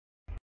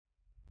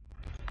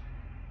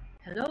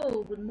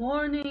Hello, good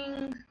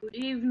morning, good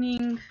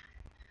evening,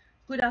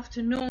 good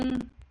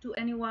afternoon to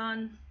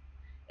anyone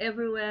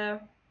everywhere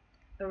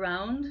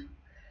around.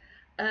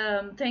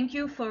 Thank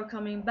you for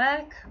coming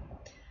back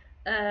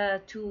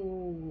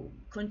to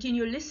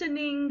continue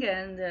listening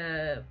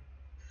and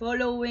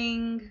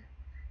following,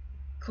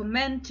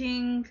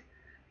 commenting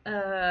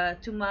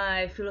to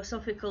my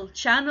philosophical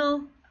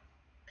channel,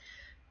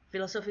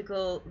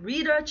 philosophical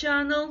reader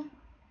channel,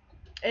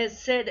 as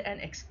said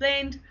and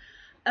explained.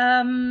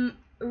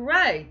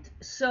 Right,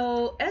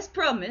 so as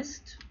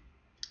promised,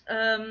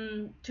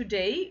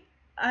 today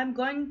I'm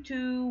going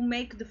to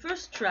make the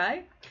first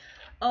try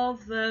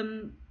of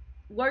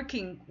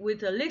working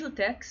with a little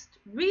text,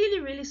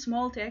 really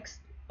small text,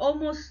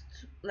 almost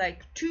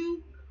like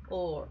two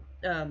or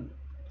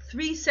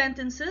three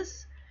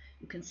sentences.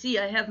 You can see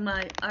I have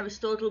my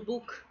Aristotle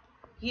book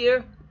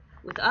here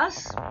with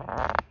us.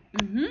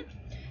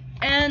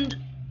 And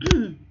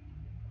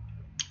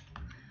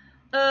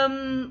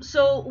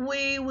so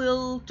we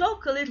will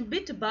talk a little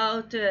bit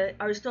about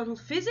Aristotle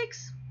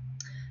Physics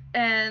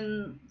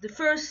and the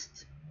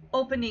first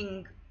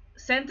opening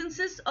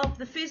sentences of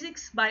the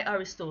Physics by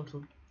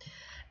Aristotle.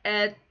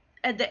 At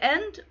the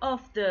end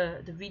of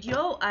the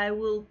video, I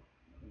will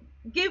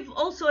give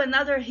also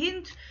another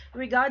hint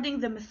regarding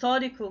the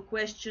methodical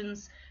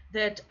questions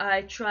that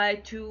I try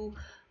to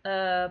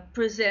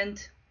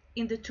present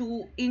in the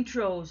two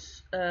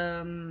intros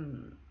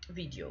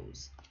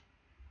videos.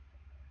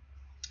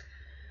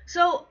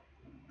 So,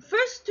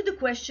 first to the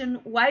question,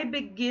 why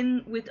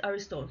begin with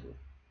Aristotle?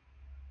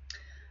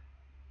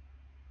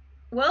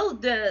 Well,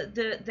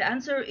 the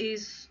answer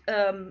is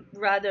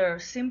rather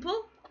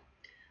simple.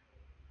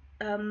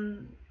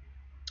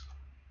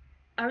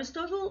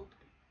 Aristotle,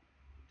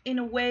 in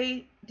a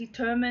way,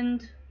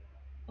 determined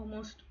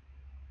almost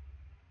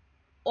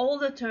all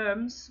the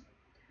terms,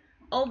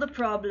 all the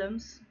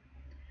problems,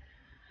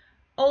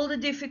 all the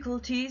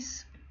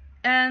difficulties,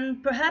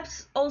 and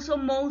perhaps also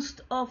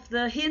most of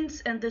the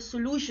hints and the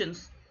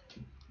solutions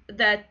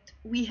that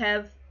we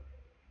have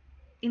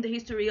in the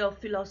history of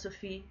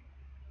philosophy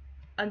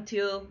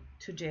until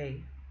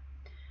today.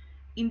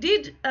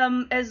 Indeed,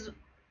 as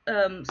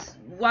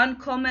one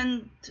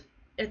comment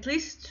at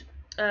least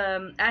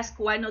asked,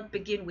 why not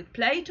begin with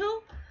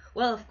Plato?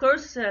 Well, of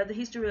course, the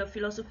history of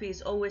philosophy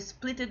is always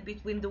split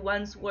between the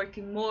ones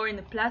working more in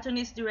the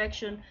Platonist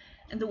direction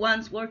and the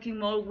ones working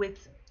more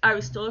with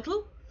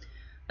Aristotle.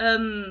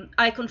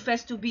 I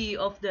confess to be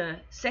of the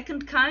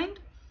second kind.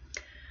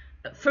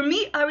 For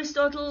me,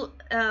 Aristotle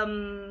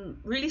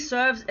really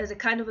serves as a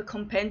kind of a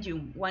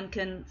compendium. One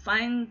can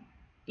find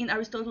in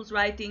Aristotle's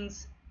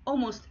writings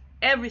almost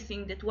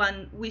everything that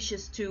one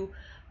wishes to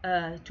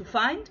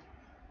find,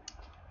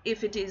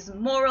 if it is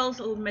morals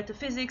or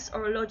metaphysics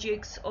or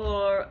logics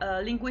or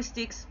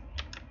linguistics,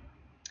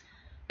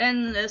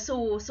 and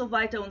so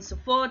vital and so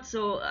forth.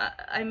 So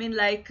I mean,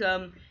 like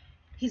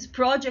his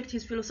project,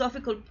 his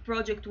philosophical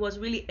project, was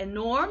really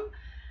enormous.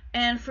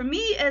 And for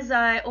me, as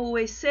I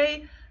always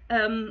say,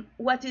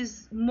 what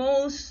is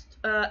most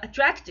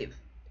attractive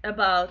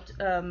about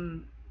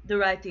the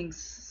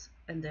writings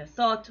and the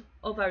thought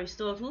of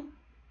Aristotle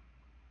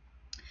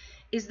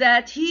is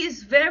that he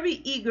is very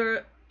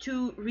eager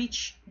to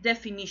reach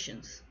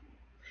definitions.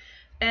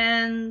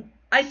 And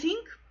I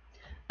think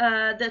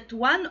that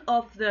one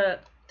of the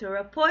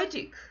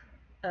therapeutic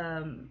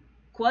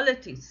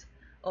qualities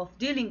of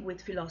dealing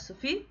with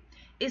philosophy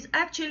is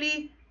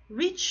actually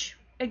reach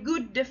a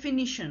good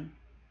definition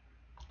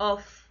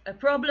of a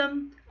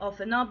problem, of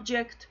an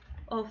object,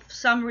 of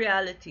some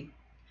reality.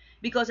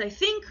 Because I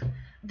think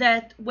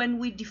that when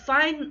we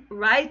define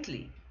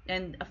rightly,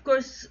 and of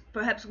course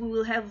perhaps we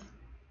will have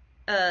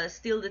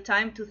still the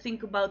time to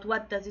think about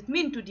what does it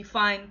mean to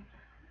define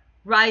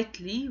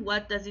rightly,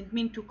 what does it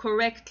mean to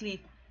correctly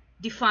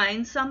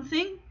define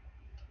something,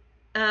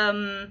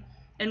 and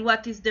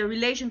what is the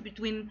relation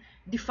between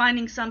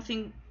defining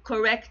something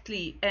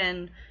correctly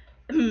and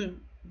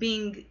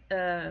being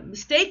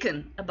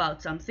mistaken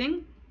about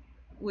something,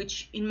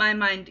 which in my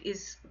mind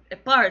is a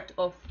part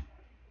of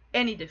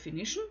any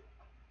definition.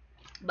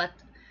 But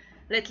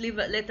let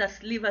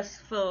us leave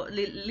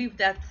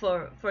that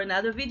for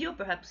another video,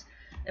 perhaps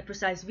a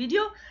precise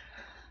video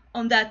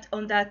on that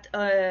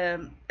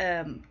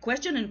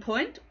question and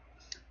point.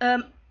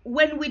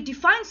 When we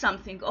define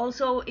something,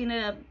 also in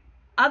a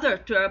other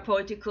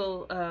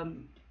therapeutical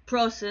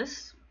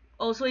process,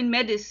 also in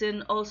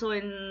medicine, also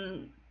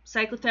in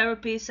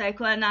psychotherapy,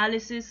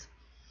 psychoanalysis,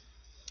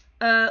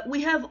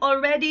 we have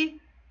already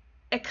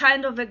a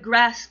kind of a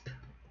grasp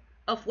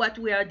of what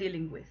we are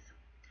dealing with.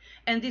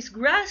 And this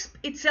grasp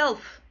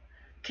itself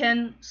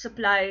can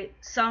supply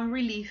some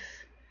relief,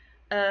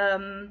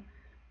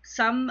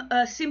 some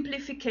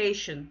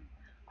simplification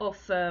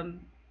of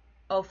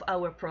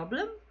our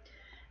problem.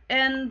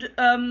 And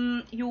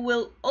you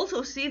will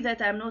also see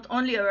that I'm not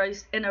only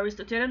an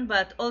Aristotelian,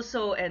 but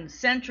also and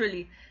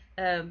centrally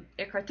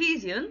a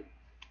Cartesian.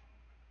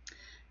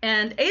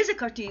 And as a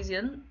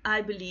Cartesian,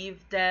 I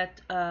believe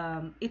that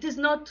it is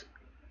not,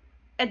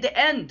 at the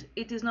end,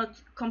 it is not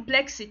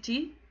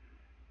complexity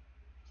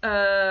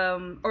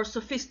or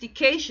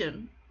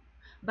sophistication,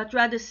 but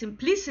rather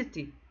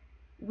simplicity,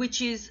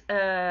 which is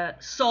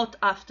sought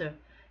after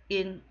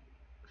in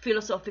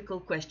philosophical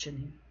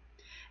questioning.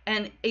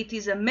 And it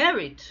is a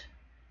merit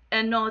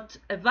and not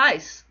a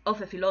vice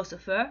of a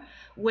philosopher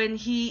when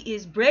he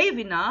is brave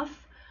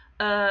enough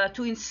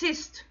to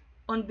insist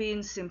on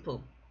being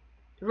simple,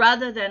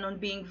 rather than on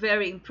being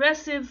very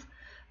impressive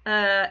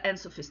and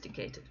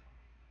sophisticated,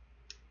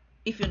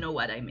 if you know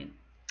what I mean.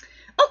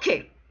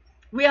 Okay,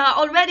 we are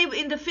already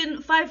in the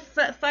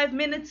 5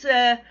 minutes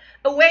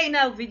away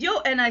now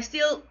video, and I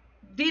still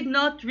did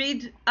not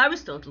read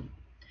Aristotle.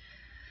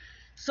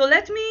 So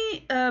let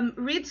me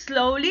read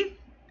slowly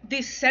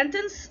this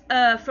sentence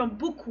from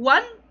book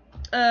 1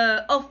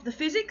 of the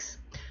physics.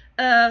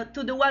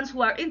 To the ones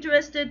who are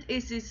interested,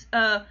 this is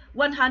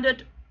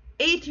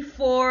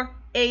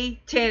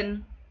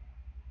 184A10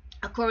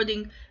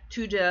 according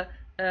to the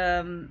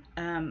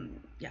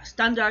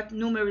standard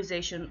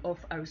numerization of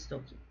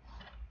Aristotle.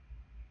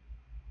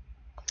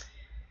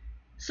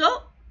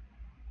 So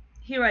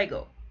here I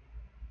go.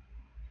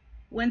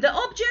 When the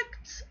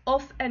objects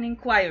of an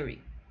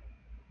inquiry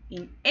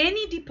in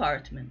any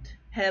department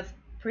have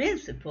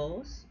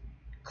principles,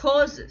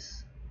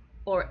 causes,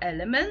 or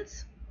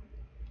elements,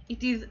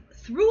 it is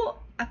through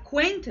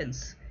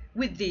acquaintance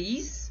with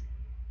these,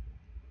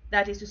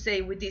 that is to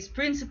say, with these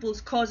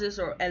principles, causes,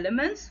 or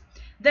elements,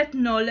 that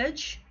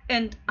knowledge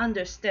and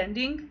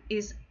understanding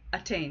is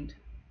attained.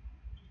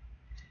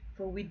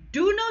 For we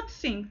do not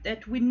think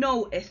that we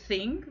know a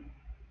thing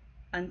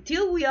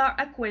until we are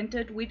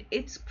acquainted with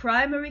its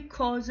primary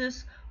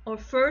causes or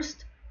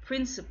first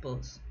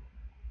principles,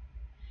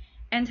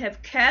 and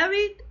have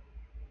carried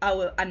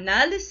our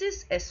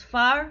analysis as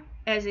far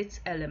as its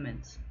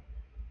elements.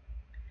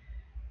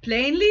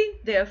 Plainly,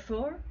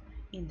 therefore,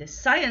 in the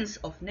science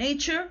of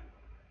nature,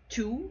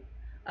 too,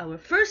 our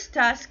first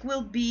task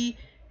will be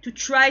to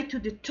try to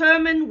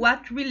determine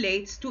what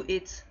relates to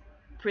its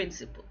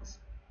principles.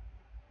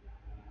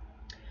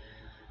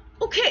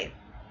 Okay,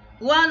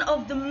 one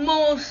of the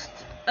most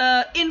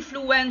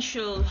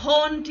influential,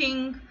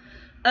 haunting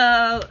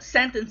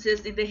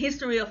sentences in the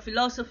history of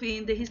philosophy,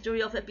 in the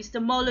history of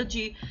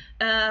epistemology,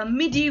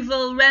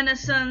 medieval,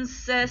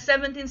 Renaissance,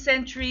 17th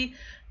century,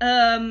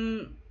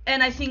 and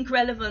I think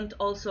relevant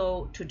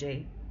also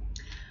today.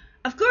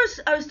 Of course,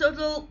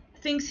 Aristotle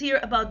thinks here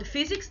about the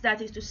physics,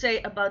 that is to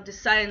say, about the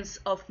science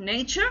of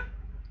nature,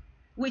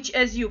 which,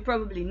 as you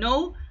probably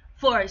know,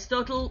 for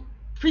Aristotle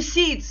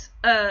precedes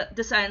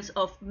the science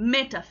of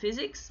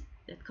metaphysics,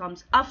 that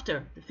comes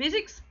after the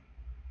physics.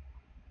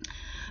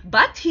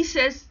 But he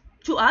says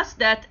to us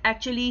that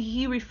actually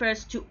he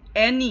refers to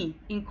any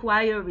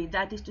inquiry,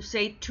 that is to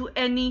say, to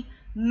any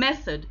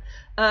method.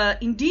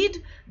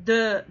 Indeed,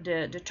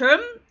 the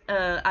term,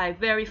 I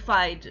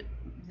verified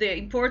the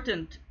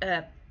important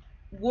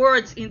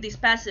words in this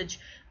passage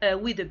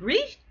with the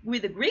Greek,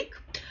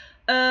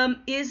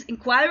 is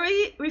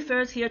inquiry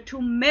refers here to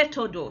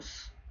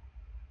methodos,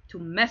 to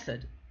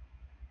method.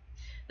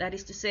 That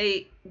is to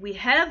say, we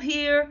have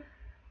here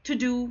to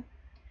do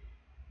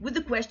with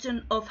the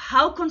question of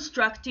how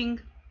constructing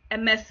a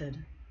method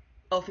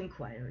of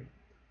inquiry.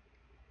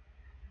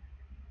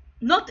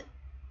 Not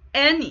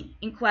any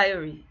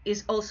inquiry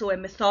is also a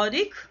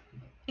methodic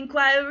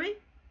inquiry,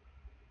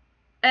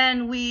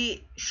 and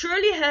we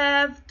surely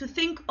have to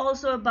think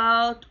also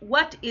about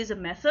what is a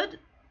method.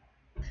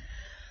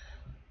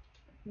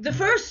 The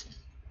first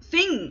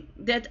thing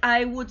that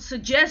I would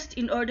suggest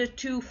in order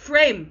to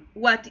frame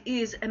what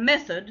is a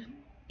method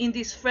in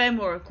this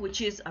framework,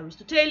 which is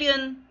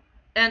Aristotelian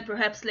and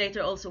perhaps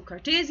later also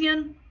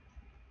Cartesian,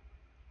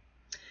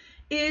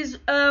 is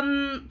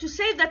to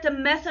say that a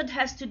method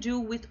has to do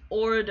with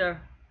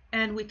order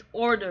and with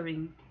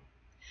ordering.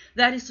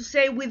 That is to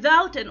say,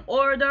 without an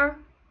order,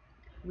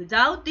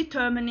 without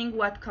determining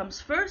what comes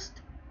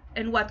first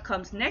and what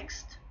comes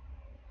next,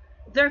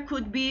 there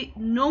could be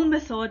no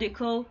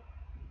methodical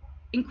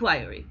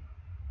inquiry.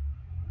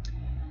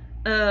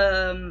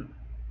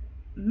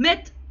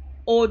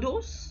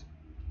 Methodos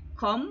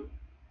comes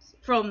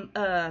from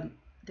the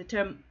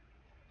term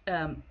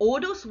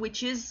odos,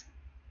 which is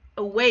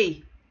a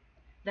way.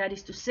 That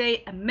is to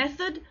say, a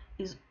method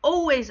is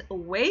always a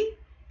way,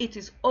 it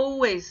is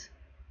always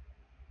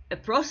a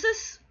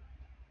process.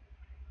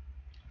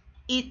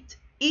 It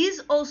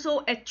is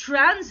also a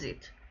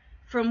transit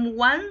from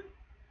one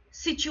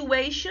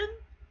situation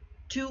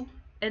to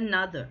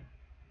another.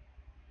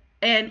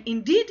 And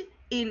indeed,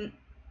 in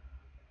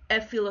a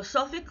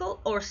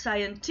philosophical or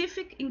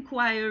scientific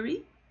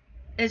inquiry,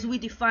 as we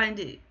define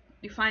it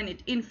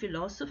in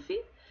philosophy,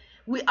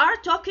 we are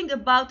talking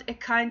about a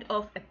kind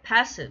of a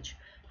passage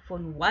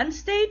from one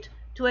state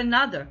to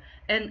another.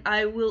 And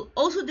I will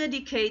also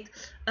dedicate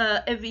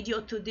a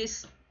video to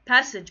this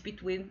passage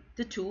between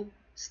the two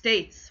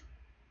states.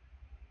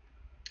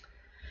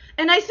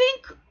 And I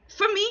think,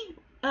 for me,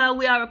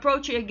 we are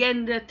approaching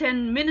again the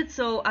 10 minutes,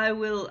 so I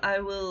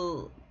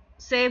will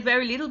say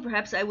very little.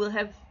 Perhaps I will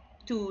have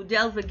to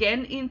delve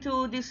again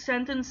into this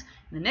sentence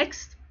in the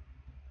next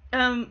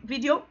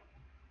video.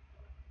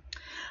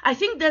 I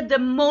think that the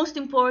most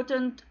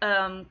important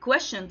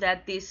question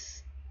that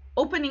this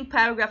opening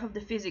paragraph of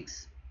the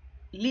physics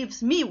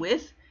leaves me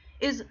with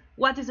is,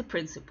 what is a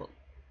principle?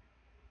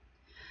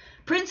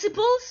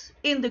 Principles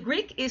in the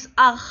Greek is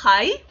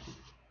archai,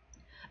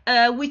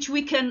 which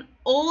we can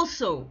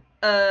also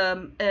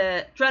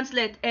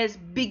translate as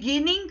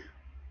beginning.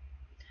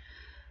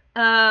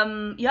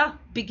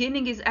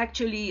 Beginning is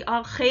actually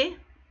arche,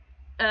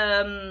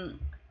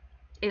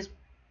 is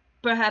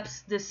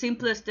perhaps the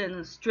simplest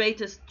and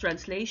straightest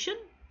translation.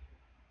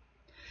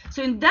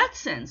 So in that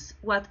sense,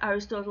 what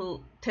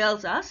Aristotle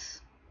tells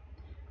us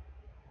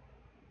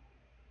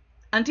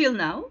until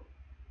now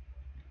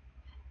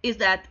is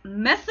that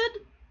method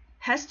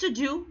has to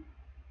do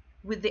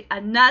with the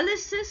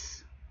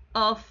analysis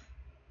of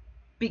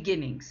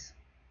beginnings.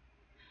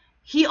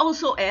 He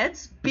also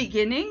adds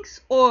beginnings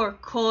or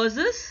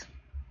causes,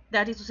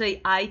 that is to say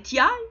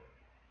aitia,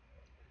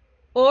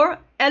 or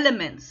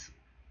elements.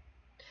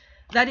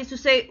 That is to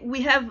say,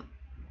 we have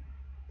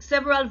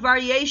several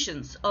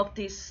variations of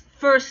these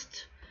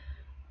first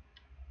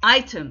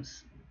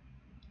items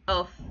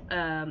of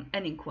an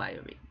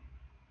inquiry.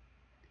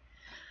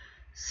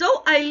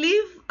 So I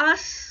leave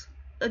us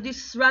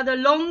this rather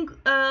long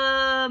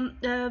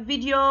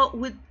video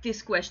with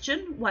this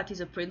question: what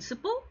is a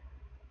principle?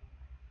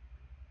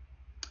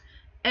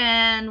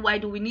 And why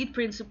do we need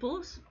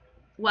principles?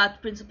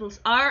 What principles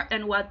are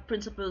and what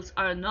principles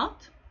are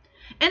not?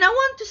 And I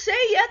want to say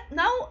yet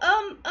now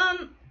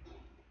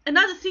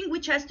another thing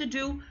which has to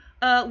do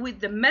with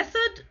the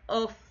method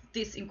of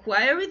this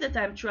inquiry that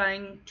I'm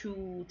trying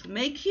to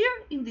make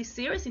here in this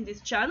series, in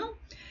this channel.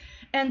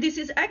 And this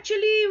is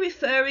actually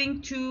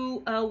referring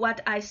to what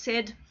I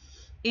said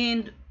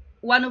in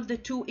one of the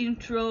two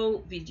intro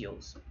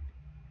videos.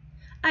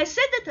 I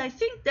said that I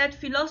think that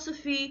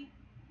philosophy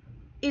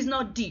is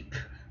not deep.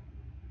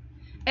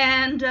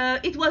 And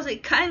it was a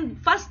kind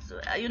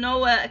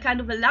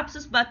of a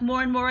lapsus, but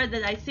more and more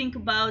that I think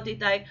about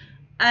it,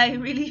 I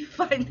really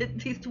find that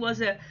this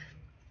was a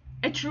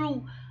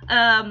true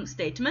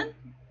statement,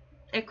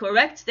 a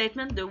correct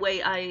statement, the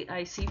way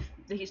I see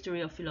the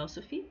history of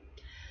philosophy,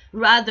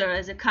 rather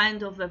as a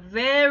kind of a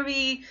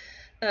very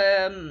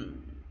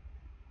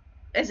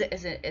as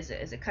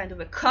a kind of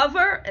a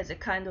cover, as a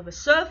kind of a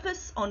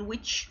surface on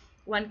which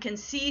one can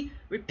see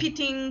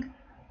repeating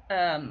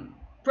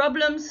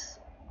problems,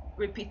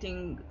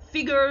 repeating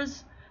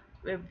figures,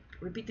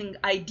 repeating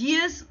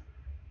ideas,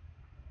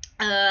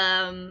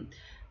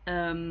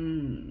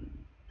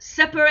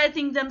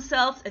 separating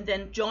themselves and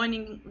then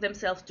joining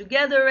themselves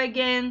together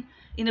again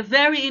in a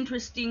very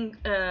interesting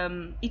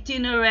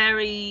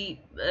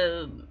itinerary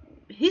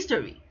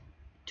history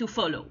to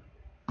follow.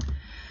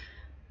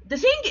 The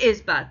thing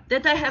is, but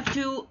that I have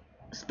to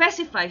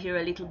specify here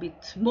a little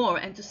bit more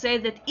and to say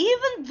that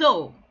even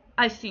though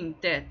I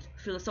think that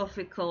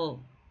philosophical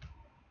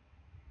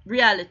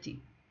reality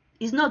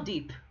is not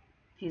deep,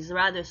 is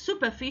rather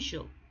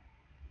superficial,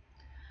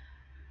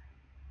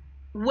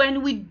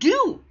 when we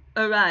do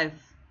arrive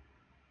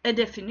at a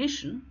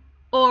definition,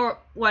 or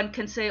one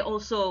can say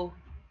also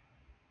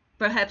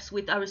perhaps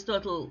with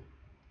Aristotle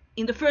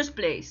in the first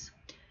place,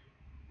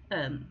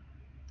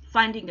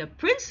 finding a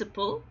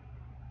principle,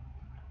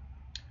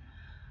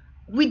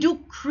 we do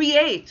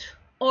create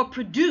or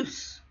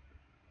produce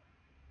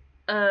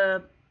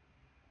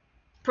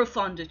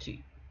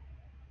profundity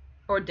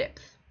or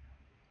depth.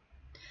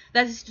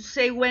 That is to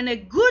say, when a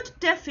good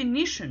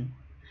definition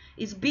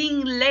is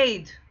being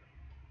laid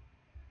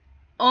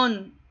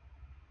on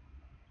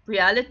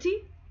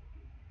reality,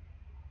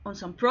 on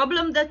some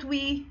problem that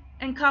we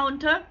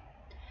encounter,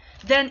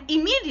 then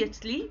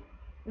immediately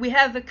we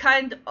have a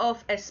kind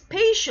of a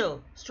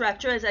spatial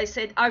structure, as I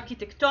said,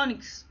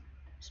 architectonic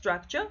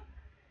structure,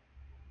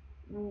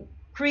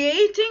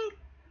 creating,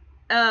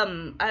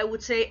 I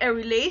would say, a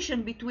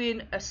relation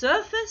between a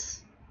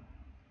surface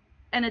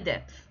and a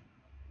depth.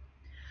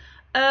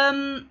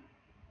 And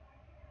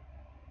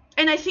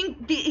I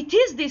think it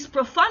is this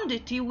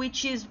profundity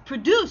which is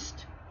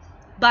produced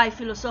by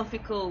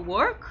philosophical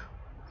work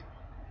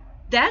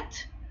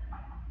that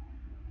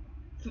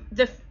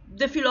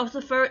the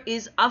philosopher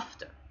is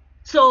after.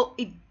 So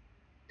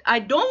I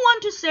don't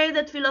want to say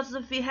that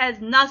philosophy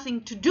has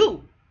nothing to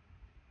do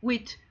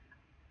with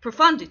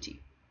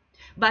profundity,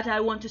 but I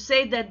want to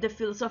say that the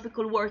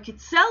philosophical work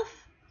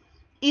itself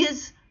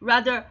is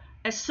rather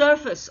a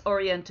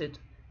surface-oriented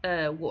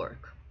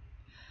work.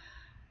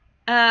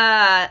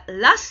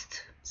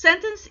 Last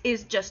sentence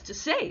is just to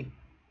say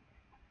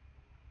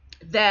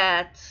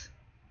that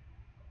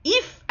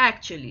if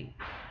actually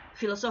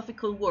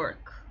philosophical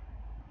work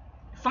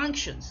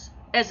functions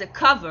as a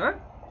cover,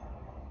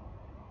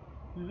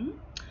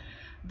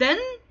 then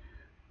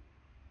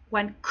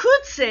one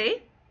could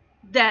say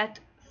that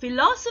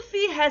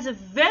philosophy has a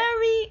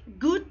very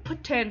good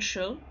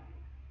potential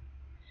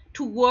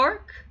to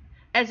work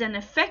as an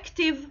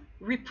effective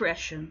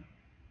repression.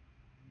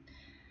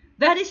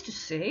 That is to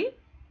say,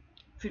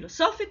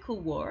 philosophical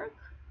work,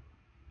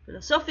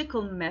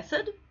 philosophical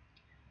method,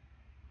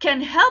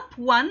 can help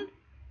one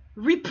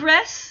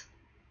repress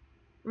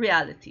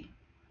reality.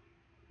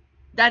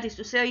 That is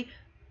to say,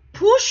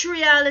 push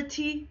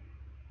reality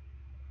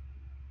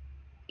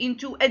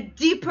into a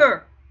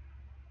deeper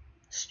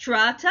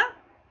strata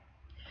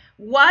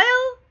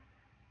while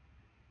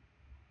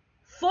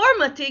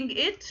formatting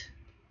it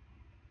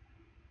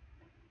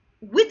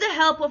with the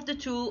help of the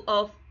tool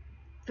of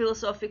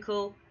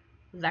philosophical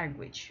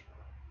language.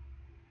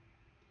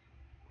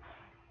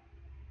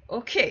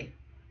 Okay,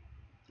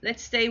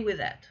 let's stay with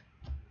that.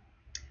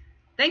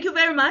 Thank you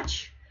very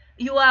much.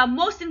 You are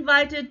most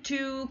invited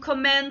to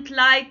comment,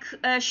 like,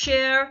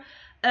 share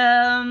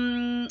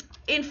in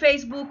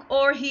Facebook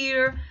or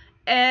here,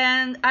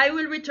 and I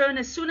will return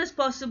as soon as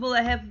possible.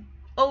 I have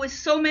always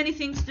so many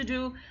things to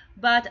do,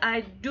 but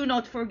I do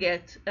not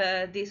forget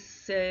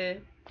this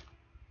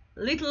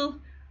little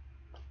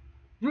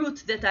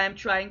route that I'm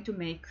trying to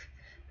make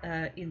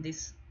in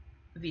this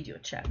video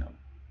channel.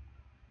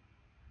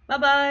 Bye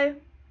bye.